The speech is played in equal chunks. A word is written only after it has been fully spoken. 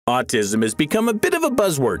Autism has become a bit of a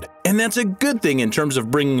buzzword, and that's a good thing in terms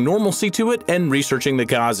of bringing normalcy to it and researching the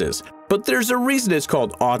causes. But there's a reason it's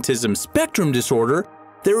called autism spectrum disorder.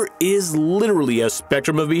 There is literally a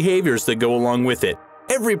spectrum of behaviors that go along with it.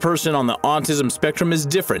 Every person on the autism spectrum is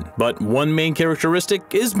different, but one main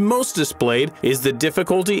characteristic is most displayed is the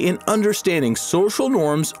difficulty in understanding social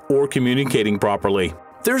norms or communicating properly.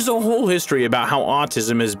 There's a whole history about how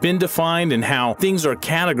autism has been defined and how things are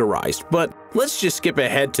categorized, but let's just skip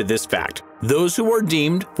ahead to this fact. Those who are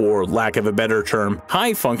deemed, for lack of a better term,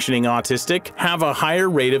 high-functioning autistic have a higher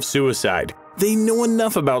rate of suicide. They know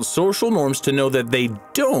enough about social norms to know that they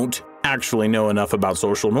don't actually know enough about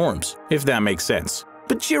social norms, if that makes sense.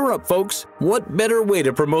 But cheer up, folks. What better way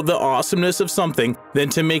to promote the awesomeness of something than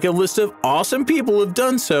to make a list of awesome people who have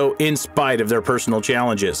done so in spite of their personal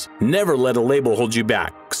challenges? Never let a label hold you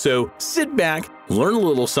back. So sit back, learn a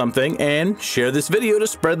little something, and share this video to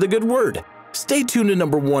spread the good word. Stay tuned to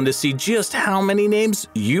number 1 to see just how many names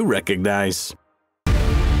you recognize.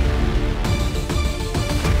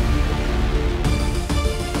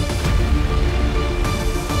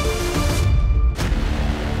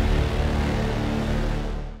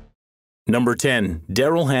 Number 10.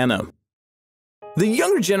 Daryl Hannah. The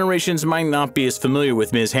younger generations might not be as familiar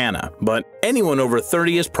with Ms. Hannah, but anyone over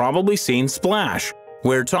 30 has probably seen Splash,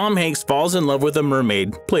 where Tom Hanks falls in love with a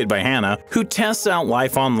mermaid, played by Hannah, who tests out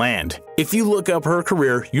life on land. If you look up her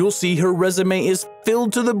career, you'll see her resume is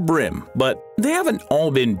filled to the brim, but they haven't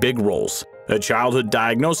all been big roles. A childhood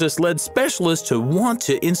diagnosis led specialists to want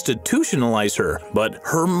to institutionalize her, but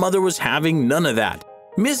her mother was having none of that.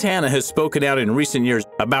 Ms. Hannah has spoken out in recent years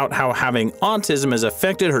about how having autism has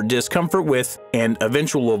affected her discomfort with and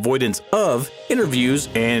eventual avoidance of interviews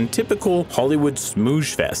and typical Hollywood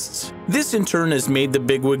schmooze-fests. This in turn has made the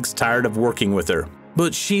bigwigs tired of working with her,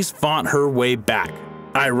 but she's fought her way back.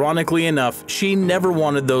 Ironically enough, she never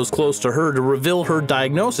wanted those close to her to reveal her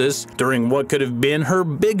diagnosis during what could have been her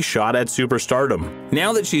big shot at superstardom.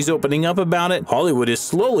 Now that she's opening up about it, Hollywood is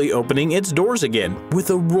slowly opening its doors again, with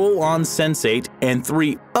a role on Sense8 and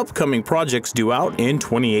 3 upcoming projects due out in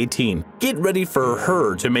 2018. Get ready for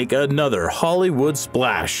her to make another Hollywood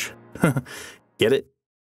splash. Get it?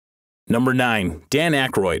 Number 9. Dan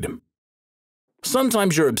Aykroyd.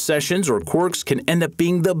 Sometimes your obsessions or quirks can end up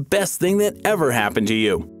being the best thing that ever happened to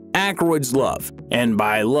you. Aykroyd's love, and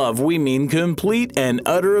by love we mean complete and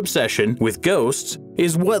utter obsession with ghosts,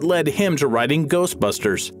 is what led him to writing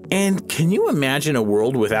Ghostbusters. And can you imagine a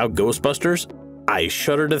world without Ghostbusters? I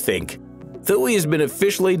shudder to think. Though he has been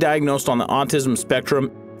officially diagnosed on the autism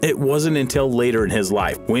spectrum, it wasn't until later in his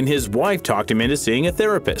life when his wife talked him into seeing a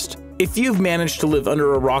therapist. If you've managed to live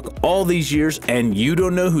under a rock all these years and you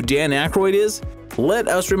don't know who Dan Aykroyd is, let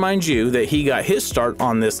us remind you that he got his start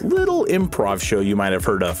on this little improv show you might have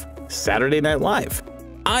heard of, Saturday Night Live.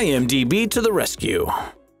 IMDb to the rescue.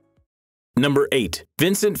 Number 8.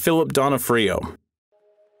 Vincent Philip D'Onofrio.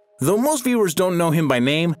 Though most viewers don't know him by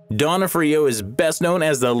name, D'Onofrio is best known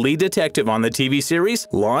as the lead detective on the TV series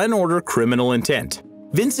Law & Order: Criminal Intent.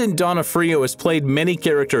 Vincent D'Onofrio has played many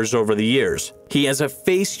characters over the years. He has a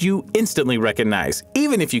face you instantly recognize,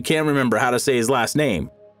 even if you can't remember how to say his last name.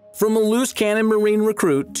 From a loose cannon Marine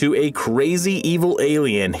recruit to a crazy evil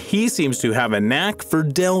alien, he seems to have a knack for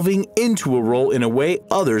delving into a role in a way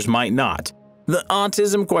others might not. The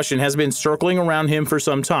autism question has been circling around him for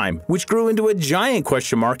some time, which grew into a giant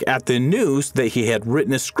question mark at the news that he had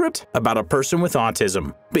written a script about a person with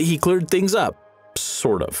autism. But he cleared things up.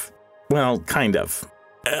 Sort of. Well, kind of.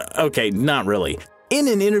 Okay, not really. In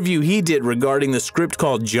an interview he did regarding the script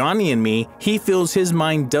called Johnny and Me, he feels his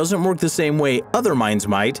mind doesn't work the same way other minds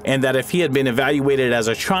might, and that if he had been evaluated as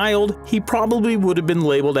a child, he probably would have been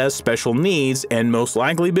labeled as special needs and most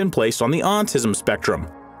likely been placed on the autism spectrum.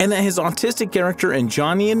 And that his autistic character in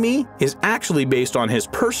Johnny and Me is actually based on his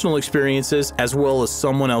personal experiences as well as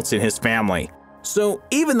someone else in his family. So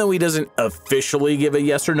even though he doesn't officially give a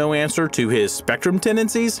yes or no answer to his spectrum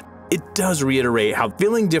tendencies, it does reiterate how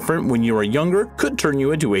feeling different when you are younger could turn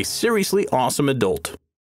you into a seriously awesome adult.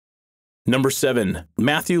 Number 7.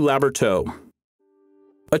 Matthew Laberteau.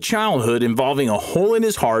 A childhood involving a hole in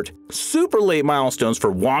his heart, super late milestones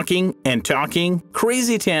for walking and talking,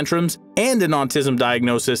 crazy tantrums, and an autism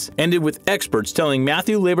diagnosis ended with experts telling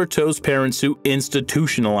Matthew Laberteau's parents to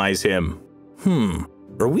institutionalize him.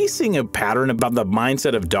 Are we seeing a pattern about the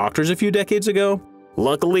mindset of doctors a few decades ago?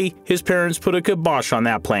 Luckily, his parents put a kibosh on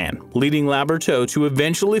that plan, leading Laberteau to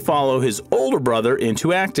eventually follow his older brother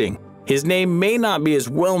into acting. His name may not be as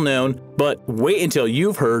well known, but wait until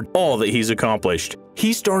you've heard all that he's accomplished.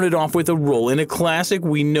 He started off with a role in a classic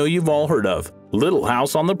we know you've all heard of, Little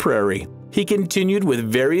House on the Prairie. He continued with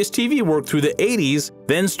various TV work through the 80s,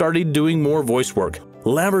 then started doing more voice work.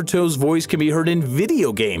 Laborto's voice can be heard in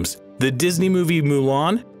video games, the Disney movie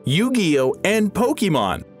Mulan, Yu-Gi-Oh!, and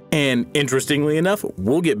Pokemon. And interestingly enough,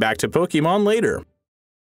 we'll get back to Pokemon later.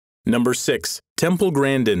 Number 6. Temple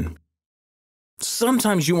Grandin.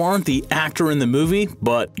 Sometimes you aren't the actor in the movie,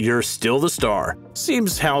 but you're still the star.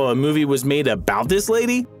 Seems how a movie was made about this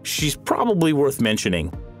lady, she's probably worth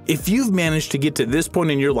mentioning. If you've managed to get to this point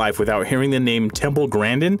in your life without hearing the name Temple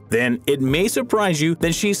Grandin, then it may surprise you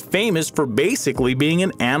that she's famous for basically being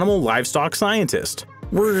an animal livestock scientist.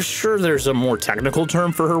 We're sure there's a more technical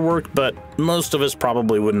term for her work, but most of us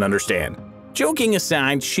probably wouldn't understand. Joking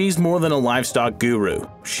aside, she's more than a livestock guru.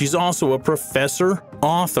 She's also a professor,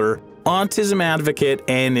 author, autism advocate,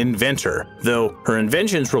 and inventor, though her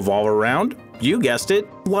inventions revolve around, you guessed it,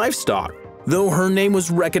 livestock. Though her name was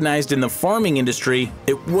recognized in the farming industry,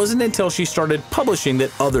 it wasn't until she started publishing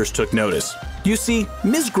that others took notice. You see,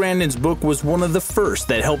 Ms. Grandin's book was one of the first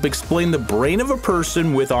that helped explain the brain of a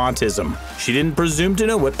person with autism. She didn't presume to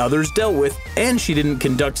know what others dealt with, and she didn't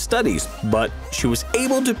conduct studies, but she was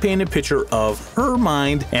able to paint a picture of her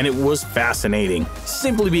mind, and it was fascinating.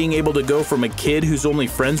 Simply being able to go from a kid whose only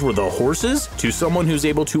friends were the horses to someone who's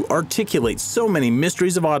able to articulate so many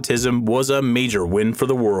mysteries of autism was a major win for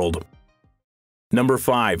the world. Number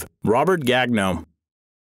 5. Robert Gagno.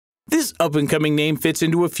 This up-and-coming name fits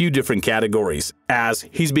into a few different categories, as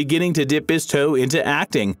he's beginning to dip his toe into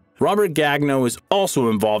acting. Robert Gagno is also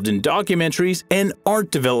involved in documentaries and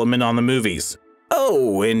art development on the movies.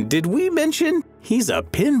 Oh, and did we mention he's a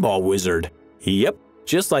pinball wizard? Yep,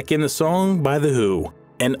 just like in the song by The Who.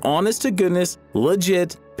 An honest-to-goodness,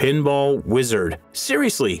 legit pinball wizard.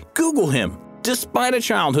 Seriously, Google him. Despite a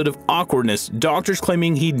childhood of awkwardness, doctors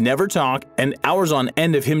claiming he'd never talk, and hours on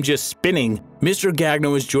end of him just spinning, Mr.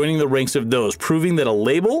 Gagno is joining the ranks of those proving that a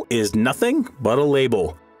label is nothing but a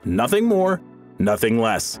label. Nothing more, nothing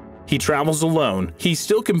less. He travels alone. He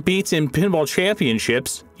still competes in pinball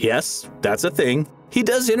championships. Yes, that's a thing. He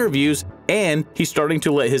does interviews, and he's starting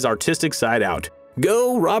to let his artistic side out.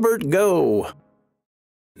 Go, Robert, go!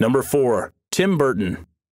 Number 4. Tim Burton.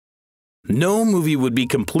 No movie would be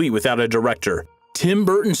complete without a director. Tim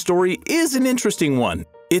Burton's story is an interesting one.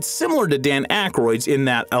 It's similar to Dan Aykroyd's in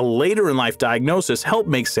that a later-in-life diagnosis helped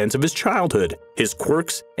make sense of his childhood, his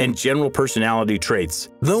quirks, and general personality traits.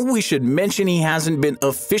 Though we should mention he hasn't been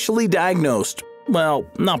officially diagnosed, well,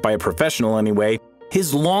 not by a professional anyway,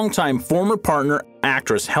 his longtime former partner,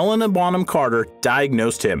 actress Helena Bonham Carter,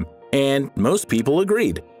 diagnosed him, and most people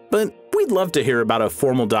agreed. But we'd love to hear about a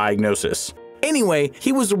formal diagnosis. Anyway,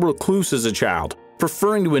 he was a recluse as a child,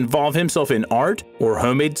 preferring to involve himself in art or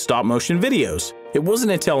homemade stop-motion videos. It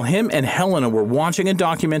wasn't until him and Helena were watching a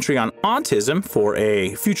documentary on autism for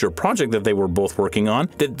a future project that they were both working on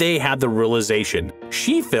that they had the realization.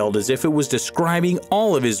 She felt as if it was describing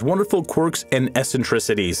all of his wonderful quirks and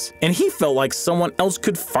eccentricities, and he felt like someone else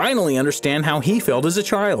could finally understand how he felt as a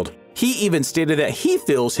child. He even stated that he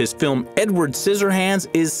feels his film Edward Scissorhands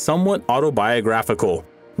is somewhat autobiographical.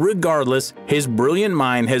 Regardless, his brilliant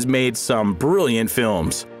mind has made some brilliant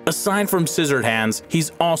films. Aside from Scissorhands,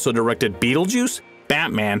 he's also directed Beetlejuice,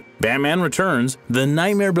 Batman, Batman Returns, The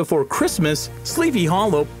Nightmare Before Christmas, Sleepy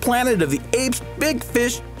Hollow, Planet of the Apes, Big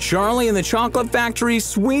Fish, Charlie and the Chocolate Factory,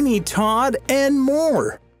 Sweeney Todd, and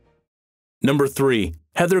more. Number 3.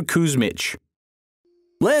 Heather Kuzmich.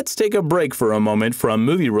 Let's take a break for a moment from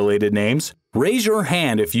movie-related names. Raise your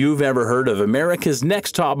hand if you've ever heard of America's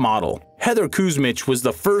Next Top Model. Heather Kuzmich was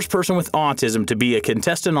the first person with autism to be a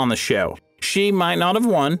contestant on the show. She might not have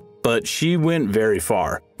won, but she went very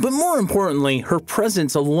far. But more importantly, her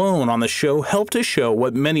presence alone on the show helped to show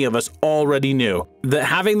what many of us already knew, that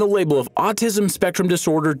having the label of autism spectrum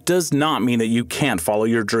disorder does not mean that you can't follow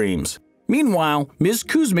your dreams. Meanwhile, Ms.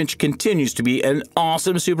 Kuzmich continues to be an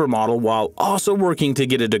awesome supermodel while also working to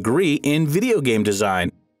get a degree in video game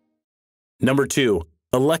design. Number 2.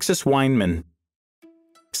 Alexis Weinman.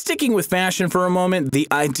 Sticking with fashion for a moment, the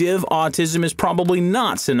idea of autism is probably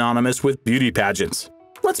not synonymous with beauty pageants.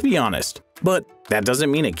 Let's be honest, but that doesn't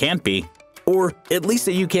mean it can't be. Or at least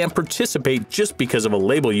that you can't participate just because of a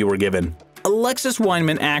label you were given. Alexis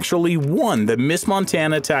Weinman actually won the Miss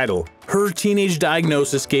Montana title. Her teenage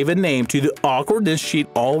diagnosis gave a name to the awkwardness she'd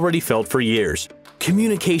already felt for years.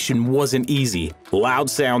 Communication wasn't easy. Loud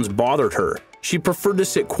sounds bothered her. She preferred to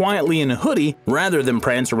sit quietly in a hoodie rather than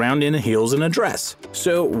prance around in heels and a dress.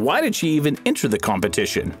 So why did she even enter the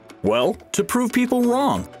competition? Well, to prove people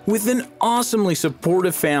wrong. With an awesomely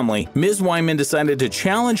supportive family, Ms. Weinman decided to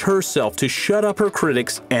challenge herself to shut up her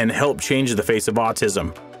critics and help change the face of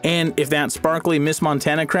autism. And if that sparkly Miss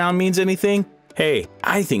Montana crown means anything, Hey,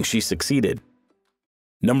 I think she succeeded.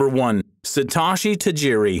 Number 1. Satoshi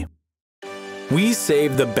Tajiri. We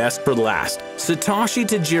saved the best for last. Satoshi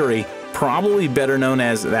Tajiri, probably better known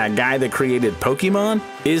as that guy that created Pokemon,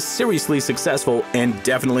 is seriously successful and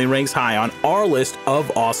definitely ranks high on our list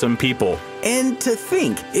of awesome people. And to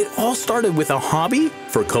think, it all started with a hobby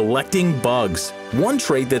for collecting bugs. One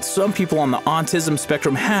trait that some people on the autism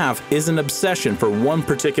spectrum have is an obsession for one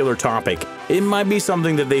particular topic. It might be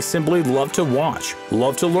something that they simply love to watch,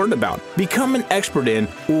 love to learn about, become an expert in,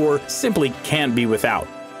 or simply can't be without.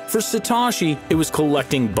 For Satoshi, it was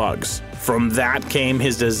collecting bugs. From that came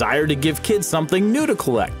his desire to give kids something new to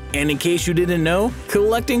collect. And in case you didn't know,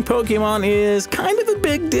 collecting Pokemon is kind of a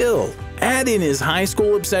big deal. Add in his high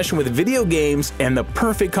school obsession with video games, and the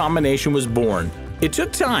perfect combination was born. It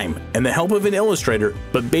took time and the help of an illustrator,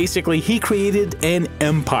 but basically he created an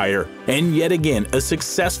empire. And yet again, a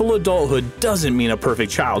successful adulthood doesn't mean a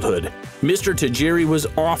perfect childhood. Mr. Tajiri was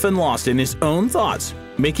often lost in his own thoughts,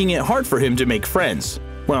 making it hard for him to make friends.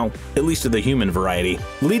 Well, at least of the human variety,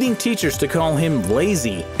 leading teachers to call him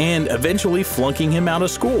lazy and eventually flunking him out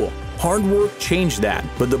of school. Hard work changed that,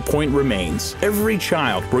 but the point remains. Every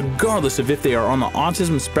child, regardless of if they are on the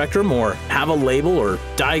autism spectrum or have a label or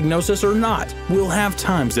diagnosis or not, will have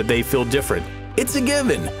times that they feel different. It's a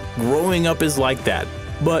given. Growing up is like that.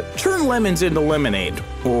 But turn lemons into lemonade,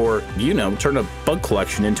 or, turn a bug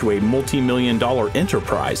collection into a multi-million-dollar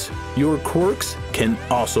enterprise. Your quirks can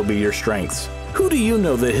also be your strengths. Who do you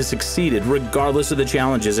know that has succeeded regardless of the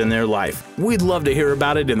challenges in their life? We'd love to hear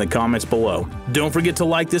about it in the comments below. Don't forget to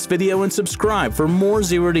like this video and subscribe for more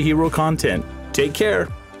Zero to Hero content. Take care.